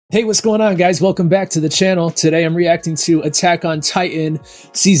Hey, what's going on, guys? Welcome back to the channel. Today I'm reacting to Attack on Titan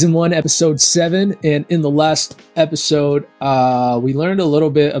Season 1, Episode 7. And in the last episode, we learned a little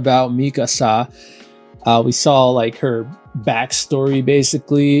bit about Mikasa. We saw, like, her backstory,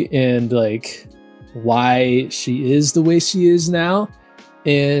 basically, and, like, why she is the way she is now,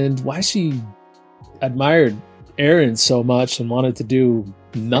 and why she admired EREN so much and wanted to do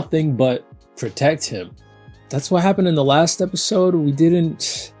nothing but protect him. That's what happened in the last episode. We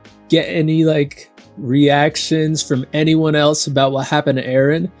didn't get any like reactions from anyone else about what happened to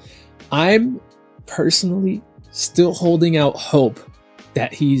EREN. I'm personally still holding out hope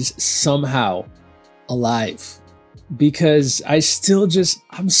that he's somehow alive, because I'm still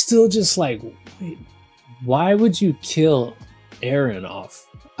just like, wait, why would you kill EREN off?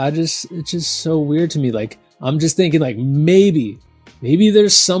 It's just so weird to me. Like, I'm just thinking, like, maybe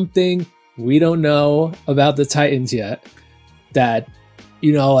there's something we don't know about the Titans yet that,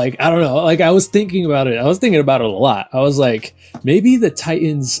 you know, like, I don't know, like, I was thinking about it a lot. I was like, maybe the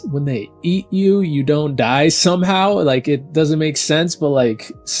Titans, when they eat you, you don't die somehow. Like, it doesn't make sense, but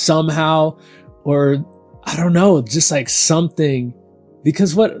like somehow, or I don't know, just like something.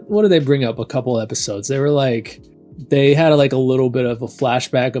 Because what did they bring up a couple episodes? They were like, they had like a little bit of a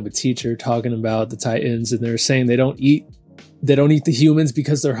flashback of a teacher talking about the Titans, and they were saying they don't eat the humans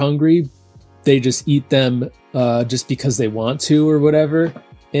because they're hungry. They just eat them just because they want to or whatever.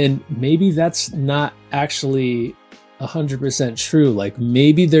 And maybe that's not actually 100% true. Like,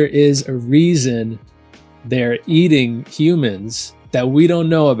 maybe there is a reason they're eating humans that we don't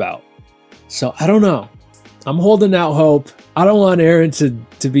know about. So I don't know. I'm holding out hope. I don't want EREN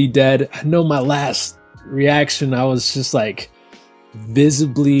to be dead. I know my last reaction, I was just like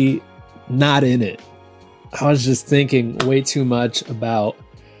visibly not in it. I was just thinking way too much about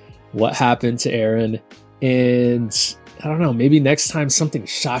what happened to EREN, and I don't know, maybe next time something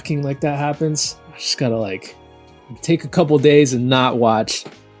shocking like that happens, I just gotta like take a couple days and not watch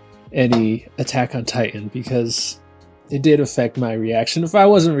any Attack on Titan, because it did affect my reaction. If I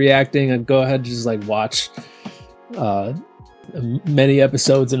wasn't reacting, I'd go ahead and just like watch many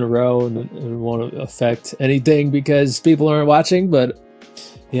episodes in a row, and it won't affect anything because people aren't watching. But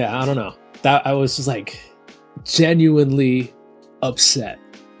yeah, I don't know, that I was just like genuinely upset.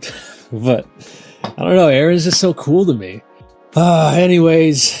 But I don't know, EREN's just so cool to me.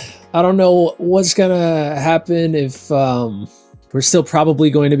 Anyways, I don't know what's gonna happen if we're still probably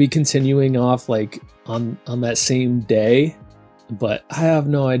going to be continuing off like on that same day, but I have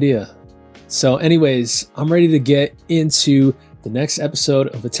no idea. So anyways, I'm ready to get into the next episode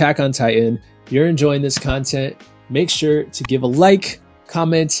of Attack on Titan. If you're enjoying this content, make sure to give a like,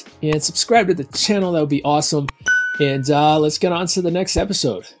 comment, and subscribe to the channel. That would be awesome. And let's get on to the next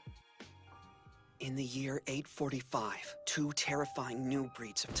episode. In the year 845, two terrifying new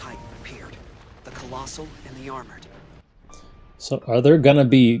breeds of Titan appeared, the Colossal and the Armored. So are there gonna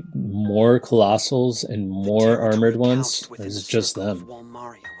be more Colossals and more Armored ones, or is it just them?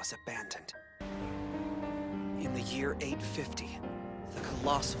 Walmaria was abandoned. In the year 850, the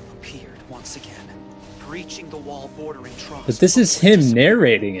Colossal appeared once again, breaching the wall bordering Trost. But this is him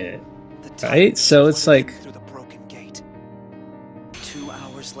narrating it, right? So it's like through the broken gate. 2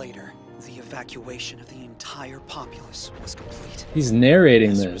 hours later, the evacuation of the entire populace was complete. He's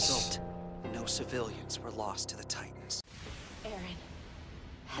narrating As a this. result, no civilians were lost to the Titans. EREN,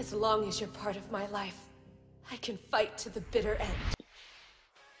 as long as you're part of my life, I can fight to the bitter end.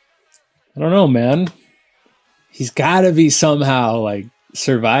 I don't know, man. He's gotta be somehow like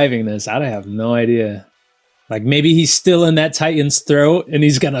surviving this. I have no idea. Like, maybe he's still in that Titan's throat and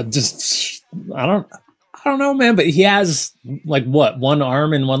he's gonna just, I don't know, man, but he has like what, one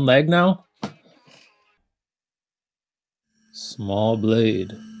arm and one leg now? Small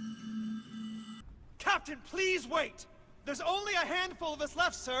blade. Captain, please wait! There's only a handful of us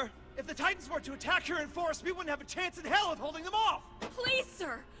left, sir. If the Titans were to attack here in force, we wouldn't have a chance in hell of holding them off! Please,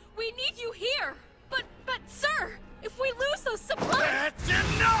 sir! We need you here! But, sir, if we lose those supplies— That's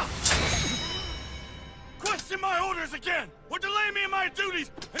enough! Question my orders again, or delay me in my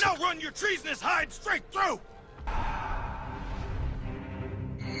duties, and I'll run your treasonous hide straight through!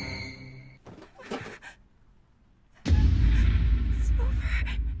 It's over.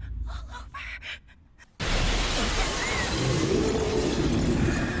 All over.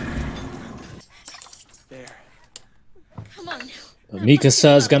 There. Come on now.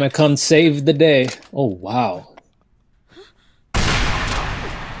 Mikasa's gonna come save the day. Oh, wow.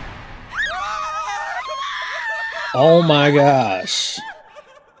 Oh my gosh.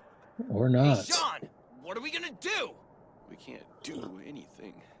 Or not. Hey, Sean, what are we gonna do? We can't do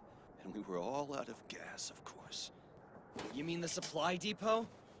anything. And we were all out of gas, of course. You mean the supply depot?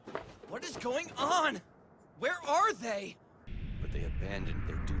 What is going on? Where are they? But they abandoned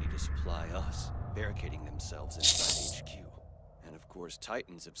their duty to supply us, barricading themselves inside HQ. And of course,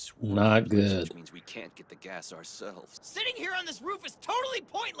 Titans have sworn Not to the place, good. which means we can't get the gas ourselves. Sitting here on this roof is totally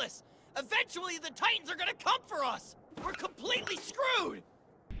pointless! Eventually, the Titans are gonna come for us! We're completely screwed!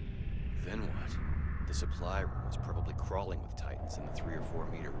 Then what? The supply room is probably crawling with Titans in the 3 or 4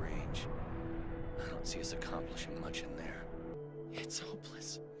 meter range. I don't see us accomplishing much in there. It's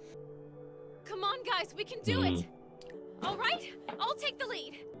hopeless. Come on, guys, we can do it. All right, I'll take the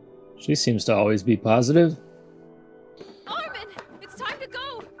lead. She seems to always be positive. Armin, it's time to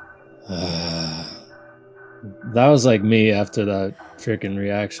go. That was like me after that freaking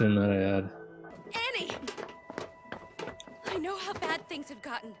reaction that I had. Annie! I know how bad things have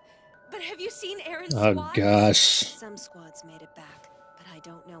gotten, but have you seen Eren's Oh squad? gosh. Some squads made it back, but I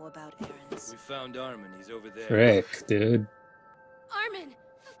don't know about Eren's. We found Armin. He's over there. Frick, dude. Armin!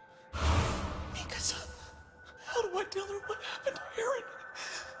 Mikasa, how do I tell her what happened to Eren?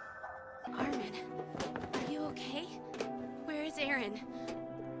 Armin, are you okay? Where is Eren?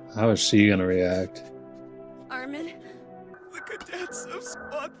 How is she gonna react? Armin? The cadets of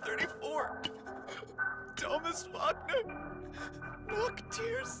Squad 34. Thomas Wagner.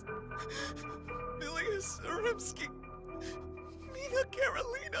 Noctiers. Milius Urimsky. Mina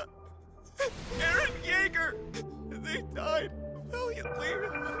Karolina. Eren Yeager. They died valiantly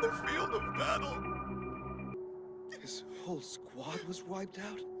on the field of battle. His whole squad was wiped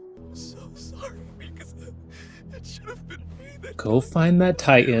out. So sorry, Mikasa. It should have been me that... Go find that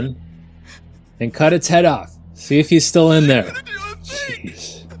Titan and cut its head off. See if he's still in there.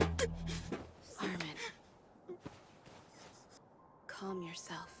 Jeez. Armin, calm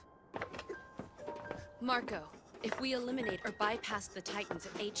yourself. Marco, if we eliminate or bypass the Titans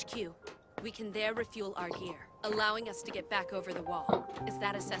at HQ, we can there refuel our gear, allowing us to get back over the wall. Is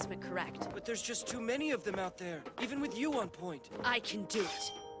that assessment correct? But there's just too many of them out there, even with you on point. I can do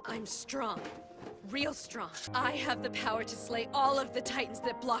it. I'm strong. Real strong. I have the power to slay all of the Titans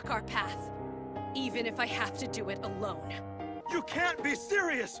that block our path. Even if I have to do it alone. You can't be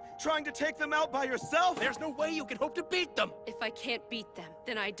serious! Trying to take them out by yourself? There's no way you can hope to beat them! If I can't beat them,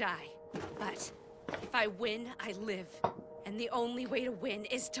 then I die. But if I win, I live. And the only way to win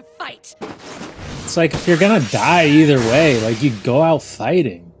is to fight. It's like if you're gonna die either way, like you go out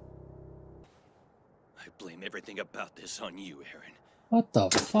fighting. I blame everything about this on you, Eren. What the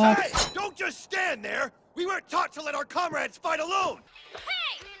fuck? Hey! Don't just stand there! We weren't taught to let our comrades fight alone!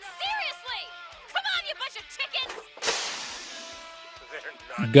 Hey! Seriously! Come on, you bunch of chickens! They're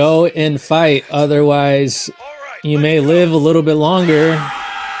not... Go and fight, otherwise Alright, you may live a little bit longer,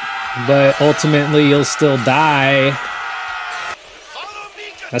 but ultimately you'll still die.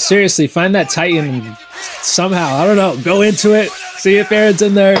 Now seriously, find that Titan and somehow, I don't know, go into it, see if Eren's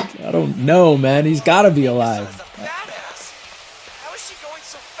in there. I don't know, man, he's gotta be alive. Badass! How is she going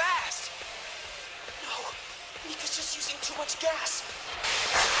so fast? No, Mika's just using too much gas.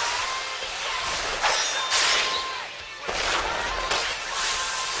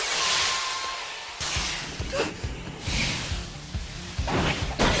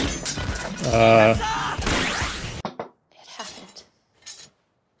 It happened.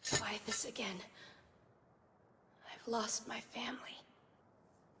 Why this again? I've lost my family.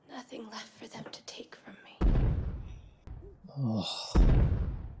 Nothing left for them to take from me. Oh.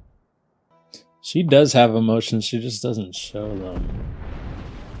 She does have emotions, she just doesn't show them.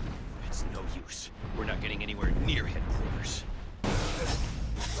 It's no use. We're not getting anywhere near headquarters.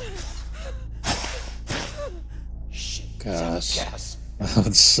 Shit. Gosh, Gas. that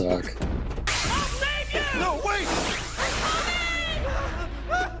would suck. No, wait!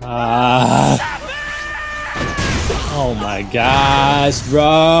 Ah. Oh my gosh,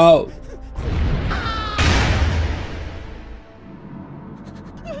 bro.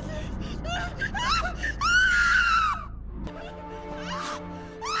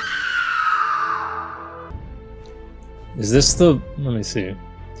 Is this the, let me see. It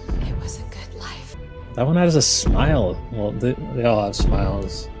was a good life. That one has a smile. Well, they all have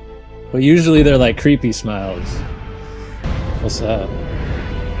smiles. But usually they're like creepy smiles. What's that?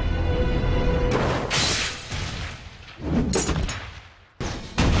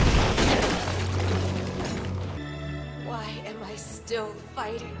 Why am I still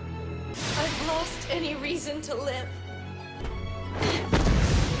fighting? I've lost any reason to live.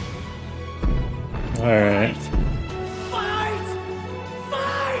 Alright. Fight!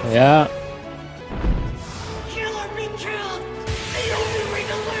 Fight! Yeah. Kill or be killed! The only way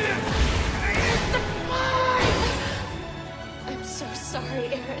to live is to fight! I'm so sorry,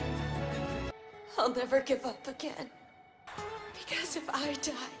 Eren. I'll never give up again. Because if I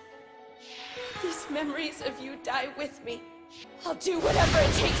die, These memories of you die with me. I'll do whatever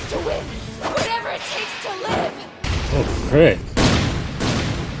it takes to win. Whatever it takes to live. Oh, frick.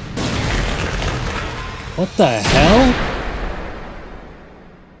 What the hell?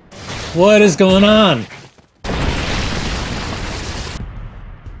 What is going on?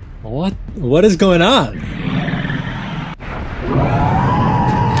 What is going on?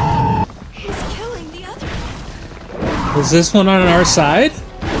 He's killing the other one. Is this one on our side?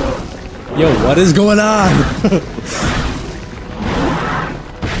 Yo, what is going on?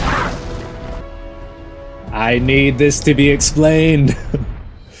 I need this to be explained.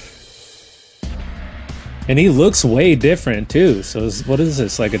 And he looks way different too. So what is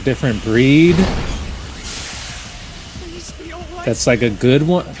this? Like a different breed? That's like a good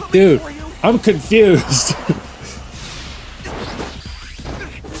one? Dude, I'm confused.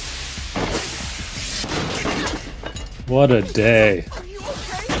 What a day. Are you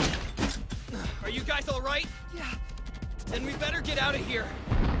okay? Are you guys alright? Yeah. Then we better get out of here.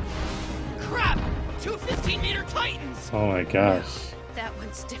 Crap! Two 15-meter titans! Oh my gosh. That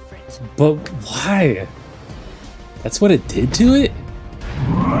one's different. But why? That's what it did to it?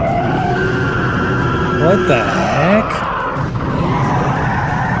 What the heck?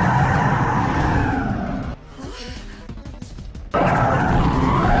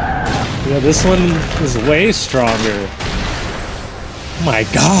 Yeah, this one is way stronger. Oh my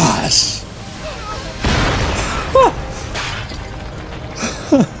gosh.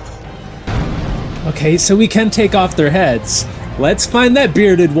 Okay, so we can take off their heads. Let's find that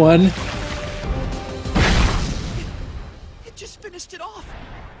bearded one. It just finished it off.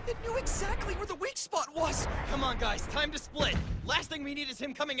 It knew exactly where the weak spot was. Come on, guys, time to split. Last thing we need is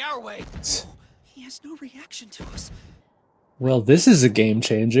him coming our way. He has no reaction to us. Well, this is a game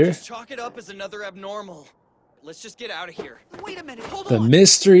changer. Just chalk it up as another abnormal. Let's just get out of here. Wait a minute, hold The on.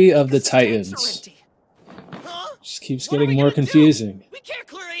 mystery of the These tanks are Titans. empty. Huh? Just keeps What are we getting more gonna do? confusing. We can't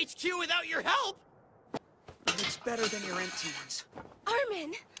clear HQ without your help. It's better than your empty ones.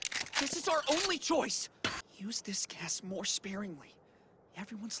 Armin! This is our only choice. Use this gas more sparingly.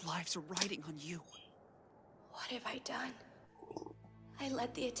 Everyone's lives are riding on you. What have I done? I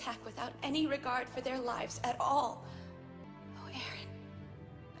led the attack without any regard for their lives at all. Oh, Eren.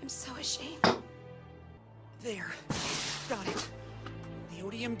 I'm so ashamed. There. Got it. The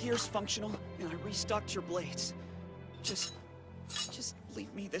ODM gear's functional, and I restocked your blades. Just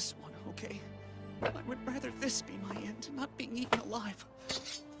leave me this one, okay? I would rather this be my end, not being eaten alive.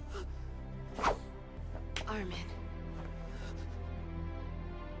 Armin.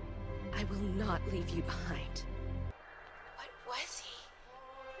 I will not leave you behind. What was he?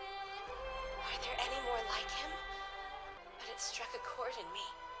 Were there any more like him? But it struck a chord in me.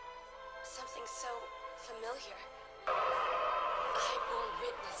 Something so familiar. I bore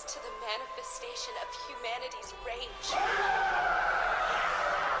witness to the manifestation of humanity's rage.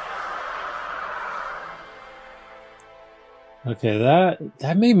 Okay,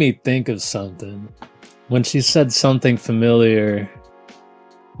 that made me think of something. When she said something familiar,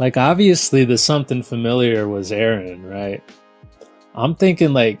 like obviously the something familiar was Eren, right? I'm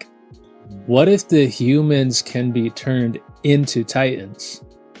thinking like, what if the humans can be turned into Titans?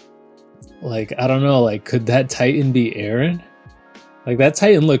 Like, I don't know, like could that Titan be Eren? Like that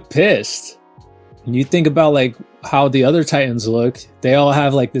Titan looked pissed. And you think about like how the other Titans look, they all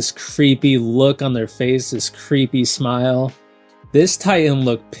have like this creepy look on their face, this creepy smile. This Titan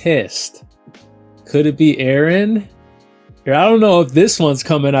looked pissed. Could it be Eren? Or I don't know if this one's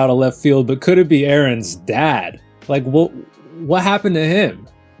coming out of left field, but could it be Eren's dad? Like what happened to him?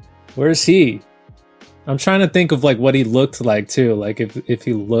 Where's he? I'm trying to think of like what he looked like too. Like if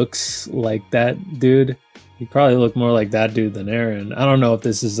he looks like that dude, he probably looked more like that dude than Eren. I don't know if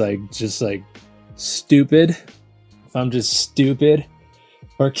this is like just like stupid. If I'm just stupid.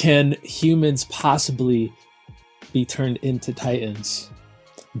 Or can humans possibly be turned into Titans?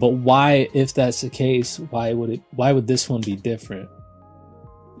 But why, if that's the case, why would this one be different?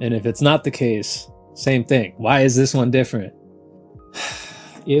 And if it's not the case, same thing. Why is this one different?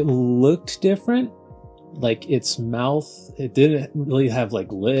 It looked different. Like its mouth, it didn't really have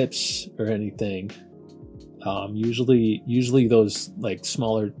like lips or anything. Usually those like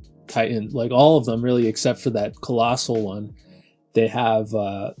smaller Titans, like all of them really, except for that colossal one, they have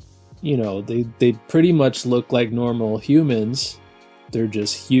you know, they pretty much look like normal humans. They're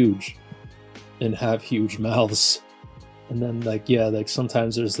just huge and have huge mouths. And then like, yeah, like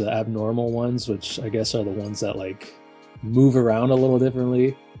sometimes there's the abnormal ones, which I guess are the ones that like move around a little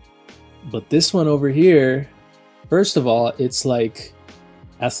differently. But this one over here, first of all, it's like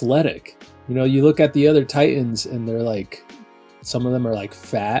athletic. You know, you look at the other Titans and they're like, some of them are like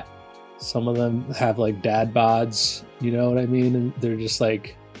fat. Some of them have like dad bods, you know what I mean? And they're just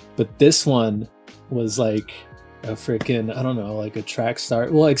like, but this one was like a freaking, I don't know, like a track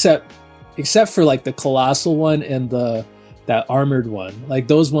star. Well, except for like the colossal one and that armored one. Like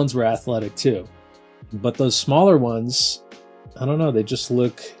those ones were athletic too. But those smaller ones, I don't know, they just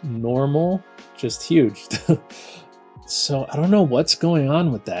look normal, just huge. So I don't know what's going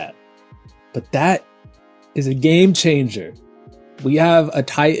on with that. But that is a game changer. We have a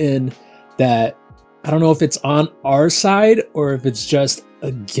Titan that I don't know if it's on our side or if it's just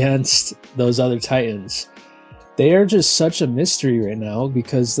against those other Titans. They are just such a mystery right now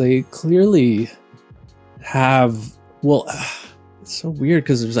because they clearly have, well, it's so weird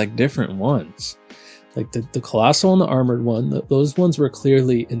because there's like different ones. Like the colossal and the armored one, those ones were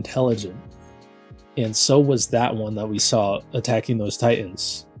clearly intelligent. And so was that one that we saw attacking those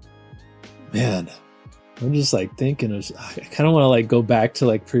Titans. Man, I'm just like thinking of, I kind of want to like go back to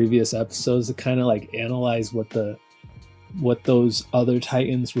like previous episodes to kind of like analyze what those other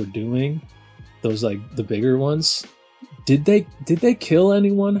Titans were doing. Those like the bigger ones. Did they kill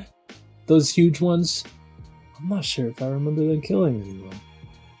anyone? Those huge ones? I'm not sure if I remember them killing anyone.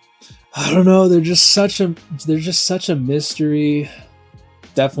 I don't know. They're just such a mystery.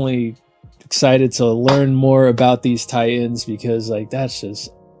 Definitely excited to learn more about these Titans because like that's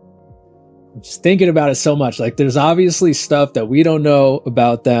just, I'm just thinking about it so much. Like there's obviously stuff that we don't know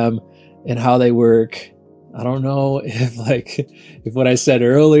about them and how they work. I don't know if what I said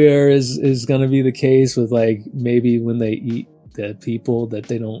earlier is going to be the case with like maybe when they eat the people that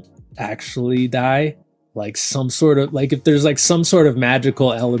they don't actually die. Like some sort of, like if there's like some sort of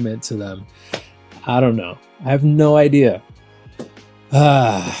magical element to them. I don't know. I have no idea.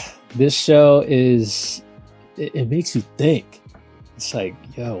 This show is, it makes you think. It's like,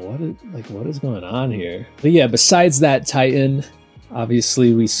 yo, what is going on here? But yeah, besides that Titan,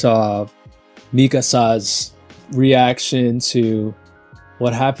 obviously we saw Mikasa's reaction to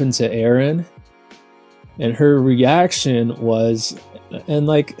what happened to EREN. And her reaction was, and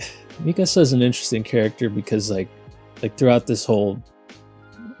like, Mikasa is an interesting character because like throughout this whole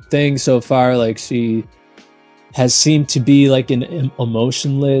thing so far, like she has seemed to be like an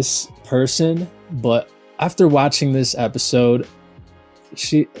emotionless person, but after watching this episode,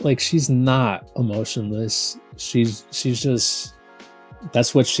 she's not emotionless. She's just,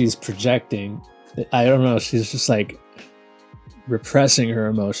 that's what she's projecting. I don't know, she's just like repressing her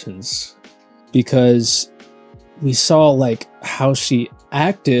emotions because we saw like how she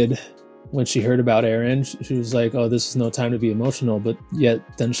acted when she heard about EREN. She was like, oh, this is no time to be emotional, but yet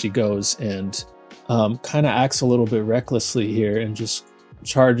then she goes and kind of acts a little bit recklessly here and just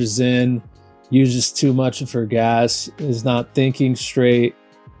charges in, uses too much of her gas, is not thinking straight.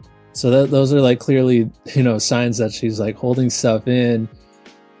 So those are like clearly, you know, signs that she's like holding stuff in.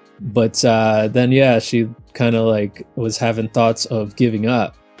 But then yeah, she kind of like was having thoughts of giving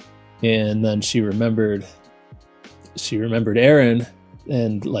up, and then she remembered EREN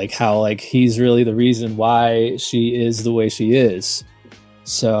and like how like he's really the reason why she is the way she is.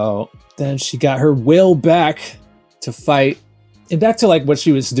 So then she got her will back to fight, and back to like what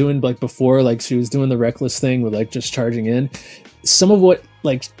she was doing like before, like she was doing the reckless thing with like just charging in. Some of what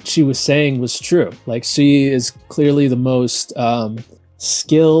like she was saying was true. Like she is clearly the most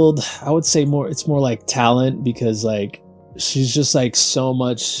skilled. I would say it's more like talent, because like she's just like so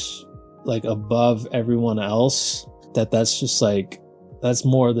much like above everyone else that's just like, that's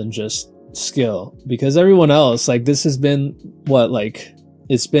more than just skill, because everyone else, like this has been what, like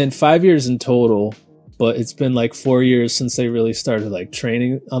it's been 5 years in total, but it's been like 4 years since they really started like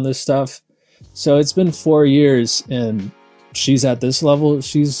training on this stuff. So it's been 4 years and she's at this level.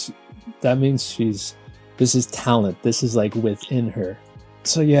 That means this is talent. This is like within her.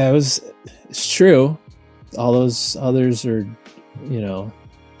 So yeah, it's true. All those others are, you know,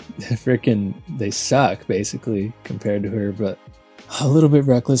 freaking, they suck basically compared to her, but a little bit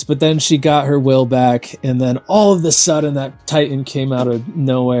reckless. But then she got her will back, and then all of a sudden that Titan came out of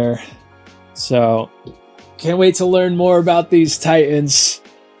nowhere. So can't wait to learn more about these Titans.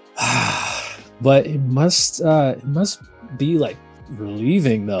 But it must be like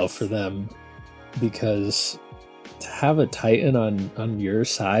relieving though for them, because to have a Titan on your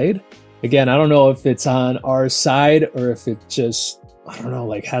side, again, I don't know if it's on our side or if it just, I don't know,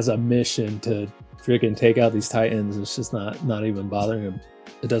 like has a mission to freaking take out these Titans. It's just not even bothering him.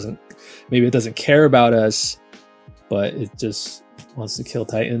 Maybe it doesn't care about us, but it just wants to kill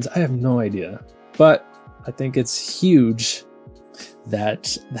Titans. I have no idea, but I think it's huge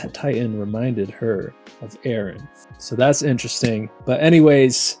that that Titan reminded her of EREN. So that's interesting. But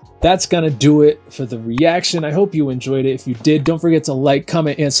anyways, that's gonna do it for the reaction. I hope you enjoyed it. If you did, don't forget to like,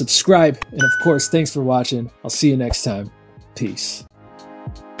 comment, and subscribe. And of course, thanks for watching. I'll see you next time. Peace.